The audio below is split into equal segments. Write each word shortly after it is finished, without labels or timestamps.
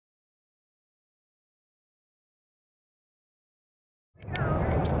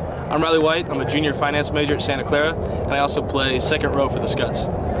I'm Riley White. I'm a junior finance major at Santa Clara, and I also play second row for the Scuds.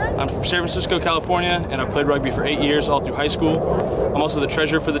 I'm from San Francisco, California, and I've played rugby for 8 years, all through high school. I'm also the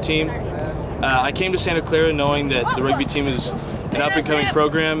treasurer for the team. I came to Santa Clara knowing that the rugby team is an up-and-coming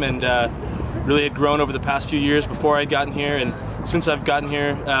program and really had grown over the past few years before I'd gotten here. And since I've gotten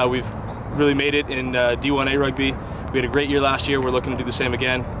here, we've really made it in D1A rugby. We had a great year last year. We're looking to do the same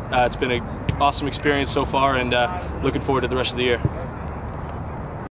again. It's been an awesome experience so far, and looking forward to the rest of the year.